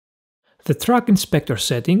The track inspector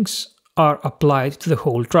settings are applied to the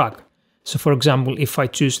whole track. So for example, if I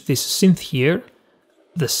choose this synth here,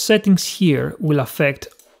 the settings here will affect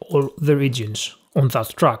all the regions on that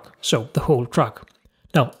track, so the whole track.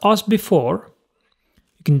 Now, as before,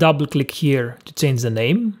 you can double click here to change the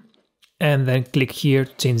name and then click here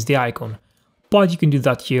to change the icon. But you can do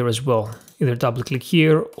that here as well. Either double click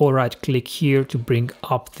here or right click here to bring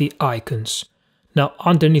up the icons. Now,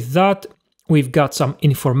 underneath that, we've got some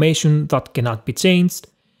information that cannot be changed.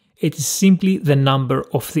 It is simply the number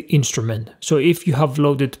of the instrument. So if you have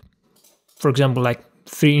loaded, for example, like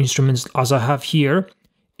 3 instruments as I have here,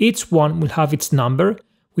 each one will have its number,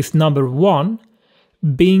 with number 1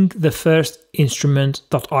 being the first instrument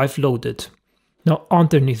that I've loaded. Now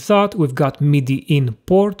underneath that, we've got MIDI in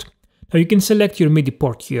port. Now you can select your MIDI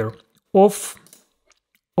port here, off,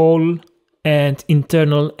 all, and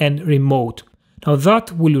internal and remote. Now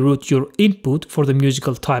that will route your input for the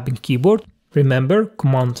musical typing keyboard. Remember,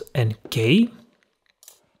 Command and K.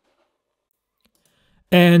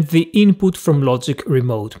 And the input from Logic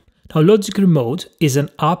Remote. Now Logic Remote is an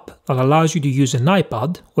app that allows you to use an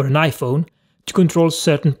iPad or an iPhone to control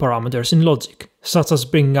certain parameters in Logic, such as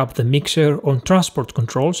bringing up the mixer on transport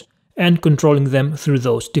controls and controlling them through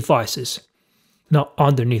those devices. Now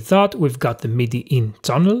underneath that, we've got the MIDI in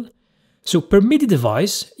channel. So per MIDI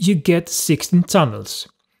device, you get 16 channels.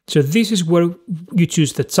 So this is where you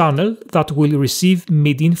choose the channel that will receive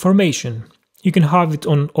MIDI information. You can have it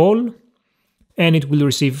on all, and it will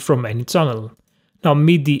receive from any channel. Now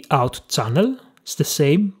MIDI out channel is the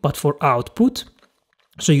same, but for output.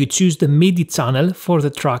 So you choose the MIDI channel for the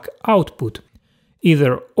track output,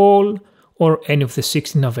 either all or any of the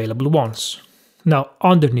 16 available ones. Now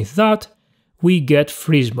underneath that, we get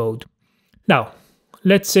freeze mode. Now,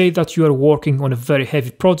 let's say that you are working on a very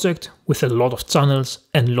heavy project with a lot of channels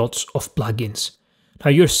and lots of plugins.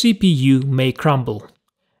 Now your CPU may crumble,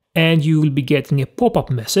 and you will be getting a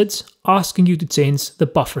pop-up message asking you to change the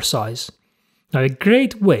buffer size. Now a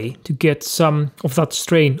great way to get some of that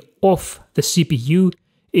strain off the CPU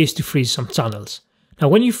is to freeze some channels. Now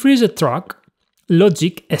when you freeze a track,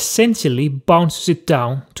 Logic essentially bounces it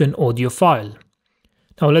down to an audio file.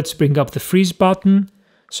 Now let's bring up the freeze button.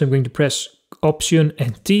 So I'm going to press Option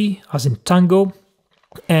and T as in Tango,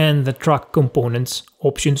 and the track components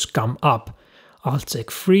options come up. I'll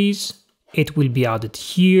check freeze. It will be added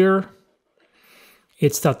here.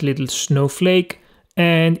 It's that little snowflake,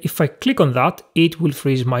 and if I click on that, it will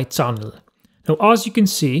freeze my channel. Now as you can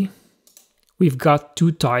see, we've got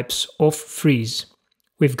 2 types of freeze.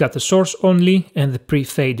 We've got the source only and the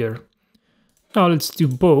pre-fader. Now let's do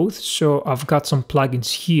both. So I've got some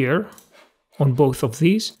plugins here on both of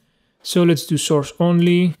these. So let's do source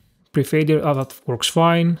only, pre-fader, that works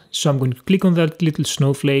fine. So I'm going to click on that little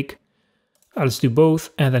snowflake. Let's do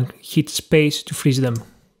both and then hit space to freeze them.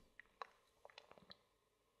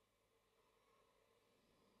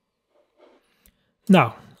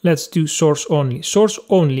 Now let's do source only. Source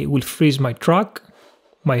only will freeze my track,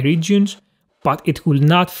 my regions, but it will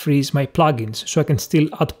not freeze my plugins. So I can still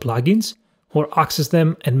add plugins or access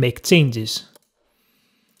them and make changes.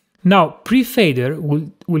 Now, pre-fader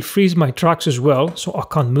will freeze my tracks as well, so I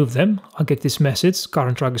can't move them. I'll get this message,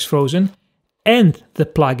 current track is frozen, and the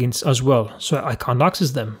plugins as well, so I can't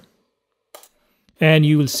access them. And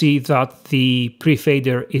you will see that the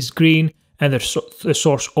pre-fader is green and the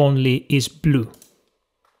source only is blue.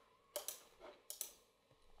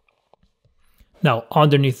 Now,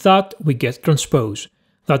 underneath that, we get Transpose.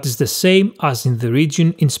 That is the same as in the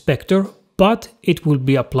region inspector, but it will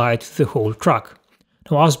be applied to the whole track.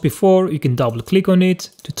 Now, as before, you can double click on it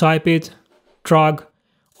to type it, drag,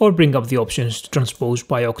 or bring up the options to transpose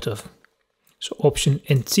by octave. So Option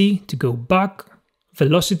and T to go back.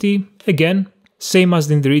 Velocity, again, same as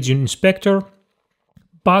in the region inspector,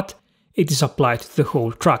 but it is applied to the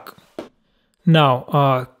whole track.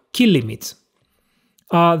 Now, key limit.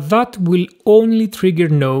 That will only trigger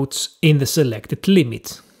notes in the selected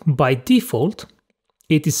limit. By default,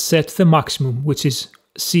 it is set to the maximum, which is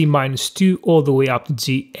C-2 all the way up to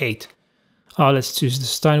G8. Let's choose the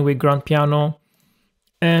Steinway grand piano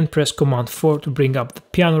and press Command 4 to bring up the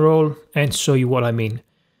piano roll and show you what I mean.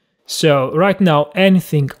 So right now,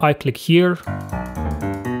 anything I click here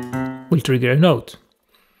will trigger a note.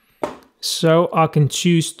 So I can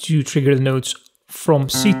choose to trigger the notes from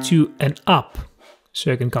C2 and up.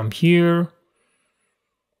 So I can come here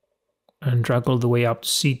and drag all the way up to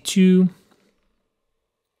C2.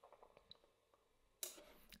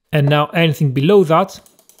 And now anything below that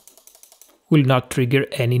will not trigger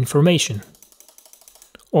any information.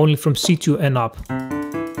 Only from C2 and up.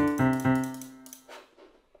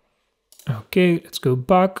 Okay, let's go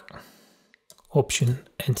back. Option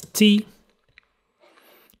and T.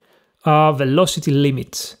 Velocity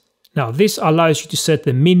limits. Now this allows you to set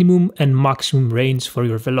the minimum and maximum range for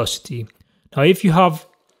your velocity. Now if you have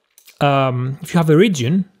a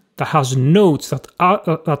region that has nodes that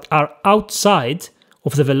are outside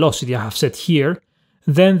of the velocity I have set here,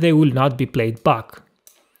 then they will not be played back.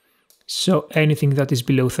 So anything that is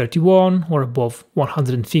below 31 or above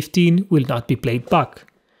 115 will not be played back.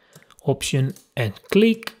 Option and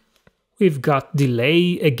click. We've got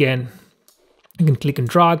delay again. You can click and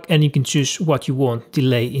drag and you can choose what you want,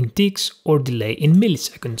 delay in ticks or delay in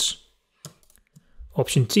milliseconds.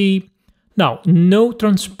 Option T. Now, no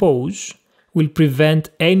transpose will prevent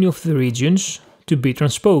any of the regions to be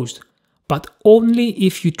transposed, but only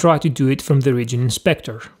if you try to do it from the region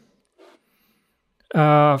inspector.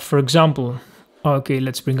 For example, okay,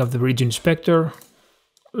 let's bring up the region inspector.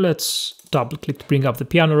 Let's double click to bring up the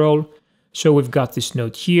piano roll. So we've got this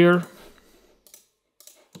note here,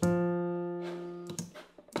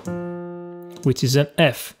 which is an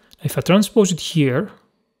F. If I transpose it here,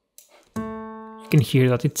 you can hear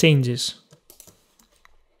that it changes.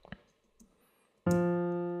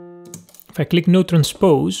 If I click no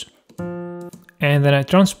transpose, and then I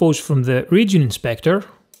transpose from the region inspector,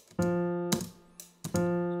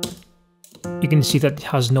 you can see that it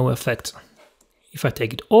has no effect. If I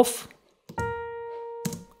take it off,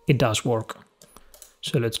 it does work.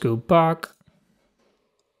 So let's go back.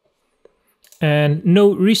 And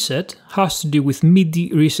no reset has to do with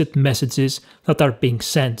MIDI reset messages that are being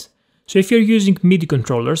sent. So if you're using MIDI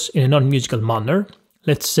controllers in a non-musical manner,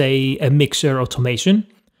 let's say a mixer automation,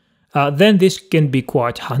 then this can be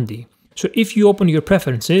quite handy. So if you open your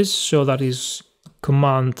preferences, so that is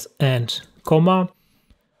Command and comma,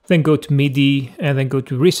 then go to MIDI and then go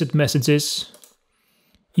to reset messages,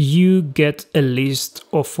 you get a list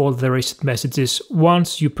of all the reset messages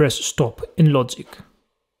once you press stop in Logic.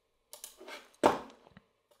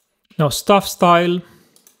 Now, staff style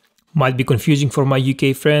might be confusing for my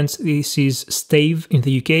UK friends. This is stave in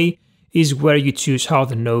the UK, is where you choose how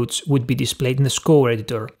the notes would be displayed in the score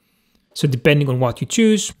editor. So depending on what you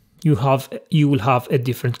choose, you will have a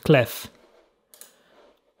different clef.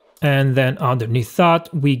 And then underneath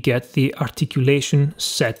that, we get the articulation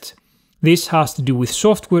set. This has to do with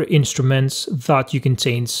software instruments that you can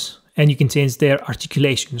change, and you can change their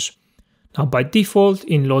articulations. Now, by default,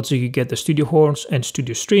 in Logic, you get the studio horns and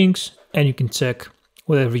studio strings, and you can check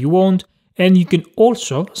whatever you want. And you can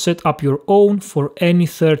also set up your own for any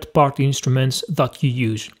third-party instruments that you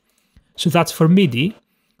use. So that's for MIDI.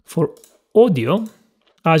 For audio,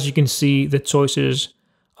 as you can see, the choices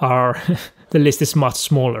are, the list is much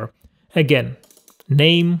smaller. Again,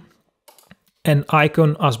 name, an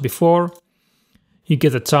icon as before. You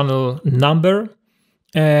get the channel number.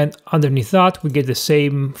 And underneath that, we get the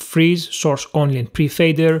same freeze, source only and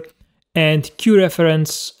pre-fader, and cue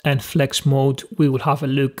reference and flex mode. We will have a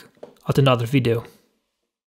look at another video.